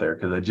options out there,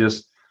 because it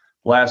just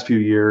last few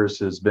years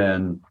has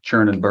been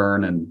churn and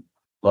burn, and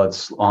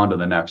let's on to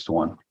the next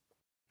one.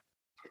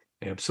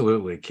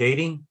 Absolutely.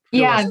 Katie?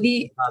 Yeah,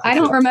 I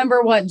don't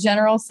remember what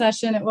general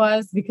session it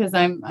was because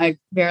I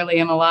barely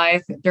am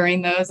alive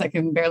during those. I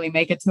can barely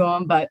make it to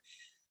them, but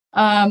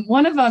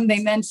one of them,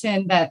 they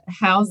mentioned that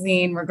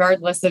housing,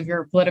 regardless of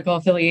your political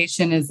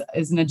affiliation, is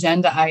an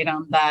agenda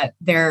item that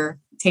they're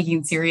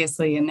taking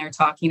seriously and they're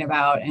talking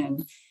about.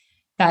 And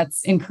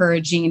that's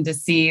encouraging to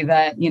see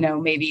that,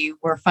 maybe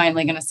we're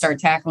finally going to start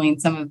tackling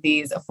some of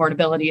these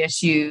affordability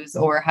issues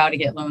or how to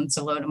get loans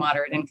to low to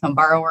moderate income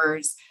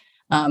borrowers.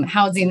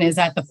 Housing is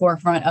at the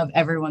forefront of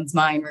everyone's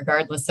mind,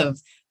 regardless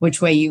of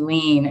which way you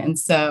lean. And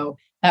so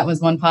that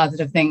was one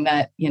positive thing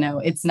that,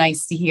 it's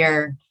nice to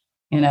hear.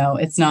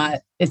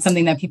 It's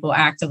something that people are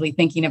actively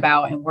thinking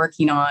about and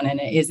working on, and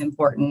it is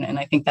important. And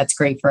I think that's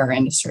great for our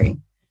industry.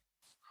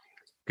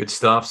 Good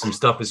stuff. Some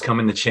stuff has come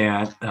in the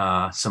chat.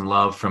 Some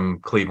love from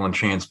Cleveland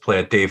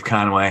transplant Dave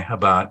Conway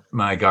about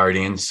my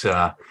Guardians,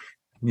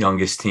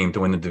 youngest team to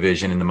win the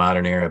division in the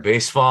modern era of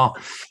baseball.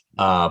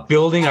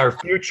 building our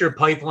future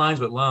pipelines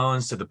with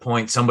loans to the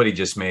point somebody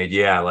just made.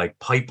 Yeah, like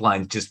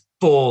pipelines just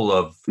full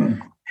of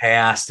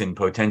past and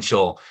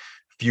potential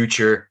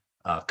future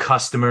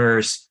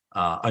customers.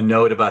 A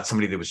note about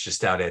somebody that was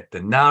just out at the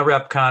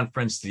NAREP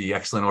conference, the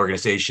excellent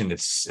organization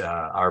that's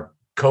our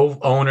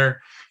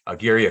co-owner,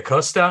 Gary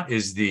Acosta,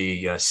 is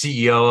the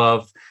CEO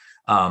of.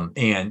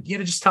 And,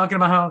 just talking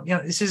about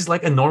how, this is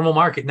like a normal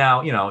market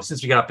now,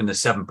 since we got up in the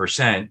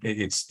 7%,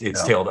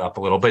 it's tailed up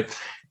a little, but,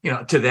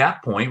 to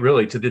that point,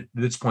 really to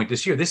this point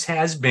this year, this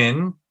has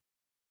been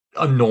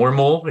a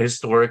normal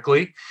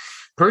historically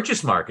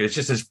purchase market. It's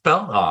just has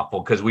felt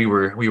awful because we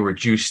were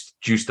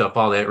juiced up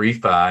all that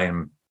refi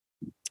and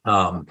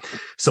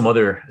some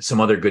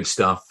other good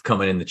stuff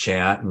coming in the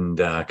chat, and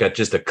got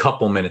just a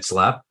couple minutes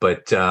left,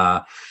 but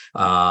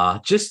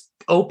just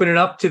open it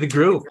up to the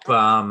group.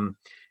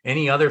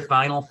 Any other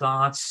final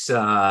thoughts,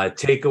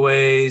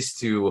 takeaways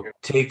to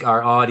take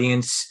our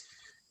audience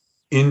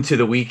into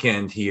the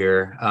weekend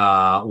here?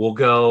 We'll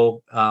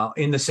go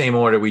in the same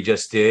order we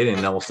just did,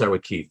 and then we'll start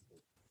with Keith.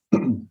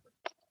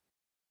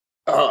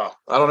 I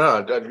don't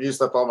know. I've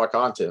used up all my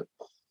content.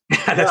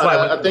 That's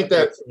why I think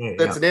that's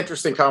an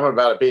interesting comment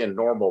about it being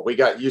normal. We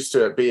got used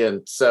to it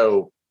being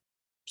so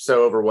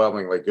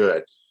overwhelmingly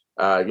good.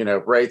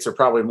 Rates are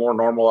probably more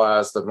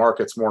normalized. The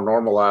market's more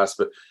normalized,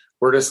 but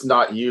we're just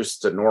not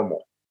used to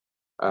normal.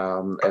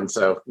 And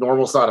so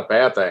normal's not a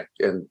bad thing.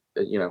 And,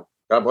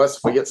 God bless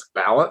if we get some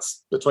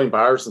balance between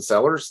buyers and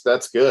sellers,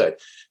 that's good.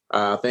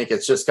 I think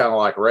it's just kind of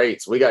like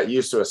rates. We got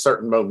used to a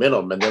certain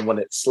momentum. And then when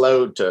it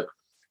slowed to,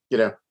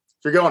 if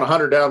you're going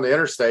 100 down the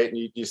interstate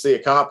and you see a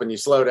cop and you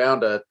slow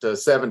down to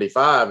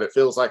 75, it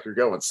feels like you're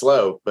going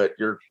slow, but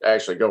you're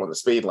actually going the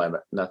speed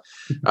limit. And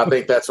I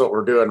think that's what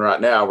we're doing right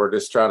now. We're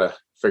just trying to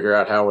figure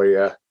out how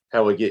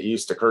we get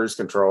used to cruise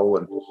control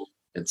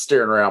and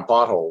steering around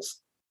potholes.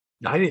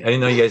 I didn't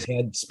know you guys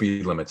had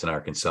speed limits in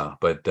Arkansas,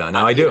 but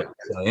now I do.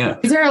 So, yeah.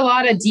 Is there a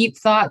lot of deep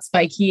thoughts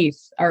by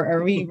Keith?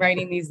 Are we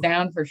writing these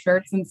down for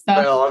shirts and stuff?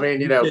 Well, I mean,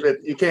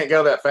 you can't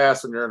go that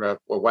fast when you're in a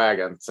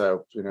wagon.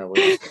 So,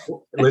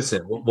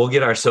 Listen, we'll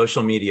get our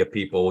social media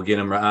people. We'll get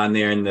them on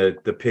there in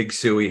the Pig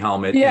Suey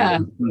helmet. Yeah.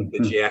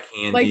 The Jack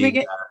Handy. Like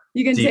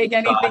you can take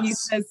anything he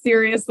says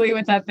seriously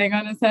with that thing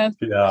on his head.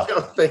 Yeah. I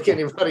don't think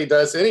anybody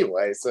does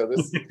anyway. So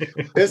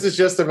this is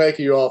just to make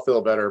you all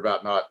feel better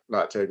about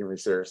not taking me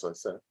seriously.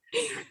 So,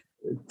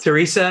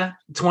 Teresa,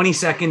 20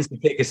 seconds to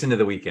take us into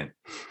the weekend.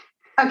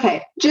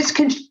 Okay.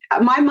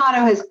 My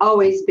motto has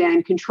always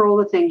been control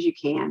the things you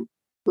can,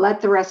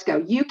 let the rest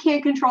go. You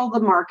can't control the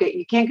market.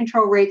 You can't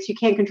control rates. You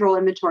can't control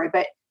inventory,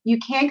 but you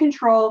can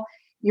control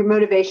your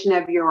motivation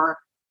of your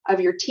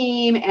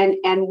team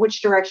and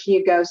which direction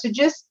you go. So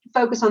just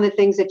focus on the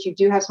things that you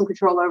do have some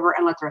control over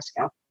and let the rest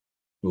go.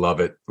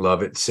 Love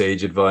it.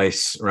 Sage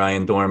advice.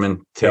 Ryan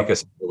Dorman, take us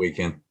to the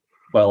weekend.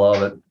 Well, I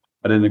love it.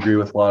 I didn't agree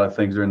with a lot of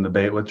things during the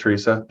debate with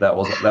Teresa. That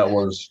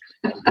was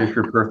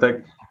picture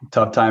perfect.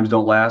 Tough times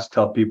don't last.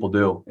 Tough people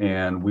do.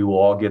 And we will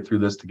all get through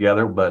this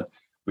together, but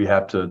we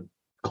have to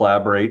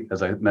collaborate,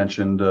 as I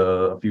mentioned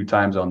a few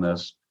times on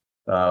this,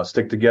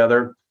 stick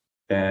together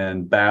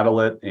and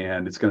battle it,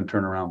 and it's going to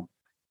turn around.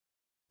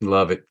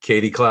 Love it.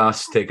 Katie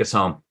Klaus, take us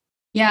home.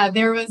 Yeah,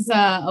 there was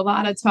a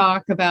lot of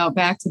talk about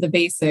back to the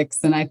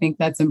basics, and I think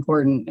that's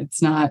important.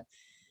 It's not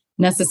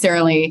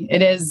necessarily,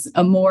 it is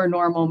a more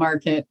normal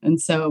market. And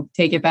so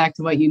take it back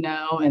to what you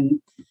know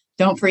and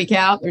don't freak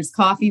out. There's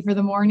coffee for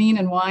the morning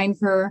and wine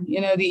for,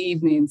 the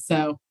evening.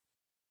 So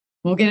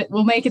we'll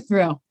make it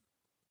through.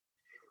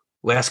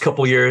 Last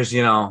couple of years,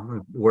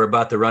 we're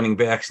about the running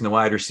backs and the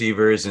wide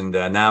receivers, and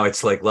now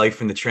it's like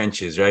life in the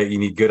trenches, right? You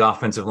need good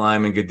offensive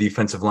linemen, good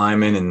defensive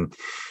linemen, and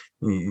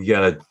you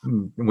got to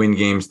win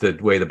games the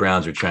way the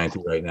Browns are trying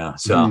to right now.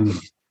 So,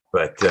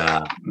 but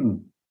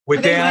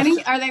with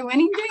are they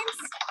winning games?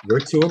 We're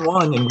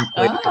 2-1, and we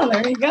play.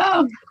 There you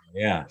go.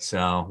 Yeah,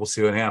 so we'll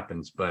see what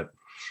happens, but.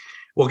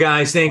 Well,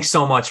 guys, thanks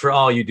so much for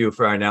all you do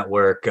for our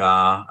network.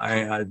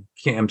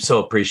 I'm so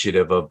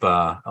appreciative of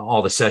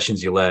all the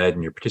sessions you led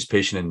and your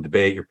participation in the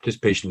debate, your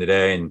participation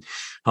today, and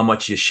how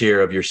much you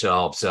share of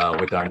yourselves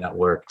with our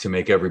network to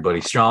make everybody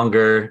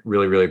stronger.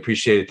 Really, really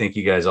appreciate it. Thank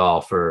you guys all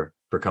for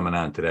coming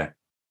on today.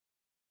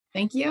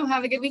 Thank you.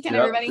 Have a good weekend,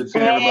 everybody. Good to see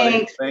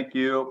everybody. Thank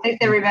you. Thanks,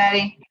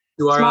 everybody.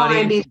 To our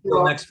audience,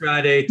 until next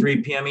Friday,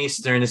 3 p.m.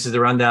 Eastern. This is The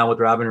Rundown with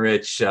Rob and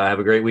Rich. Have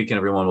a great weekend,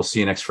 everyone. We'll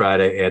see you next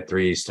Friday at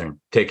 3 Eastern.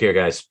 Take care,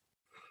 guys.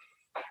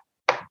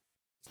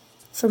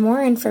 For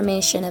more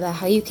information about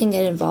how you can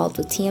get involved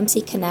with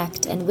TMC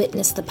Connect and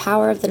witness the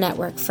power of the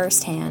network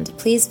firsthand,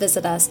 please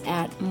visit us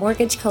at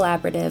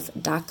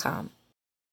mortgagecollaborative.com.